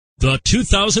The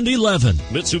 2011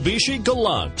 Mitsubishi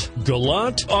Galant.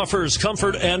 Galant offers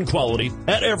comfort and quality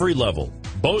at every level,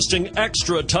 boasting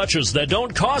extra touches that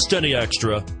don't cost any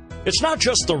extra. It's not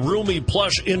just the roomy,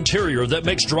 plush interior that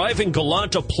makes driving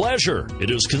Galant a pleasure. It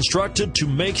is constructed to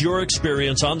make your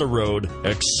experience on the road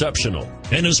exceptional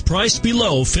and is priced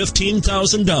below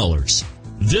 $15,000.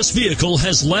 This vehicle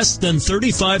has less than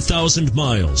 35,000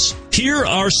 miles. Here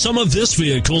are some of this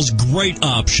vehicle's great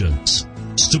options: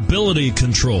 stability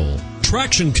control,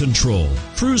 traction control,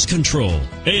 cruise control,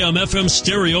 AM/FM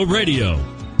stereo radio,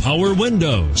 power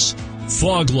windows,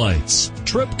 fog lights,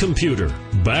 trip computer,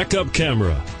 backup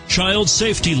camera, child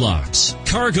safety locks,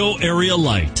 cargo area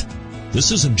light.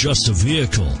 This isn't just a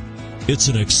vehicle, it's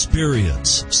an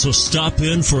experience. So stop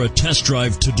in for a test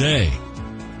drive today.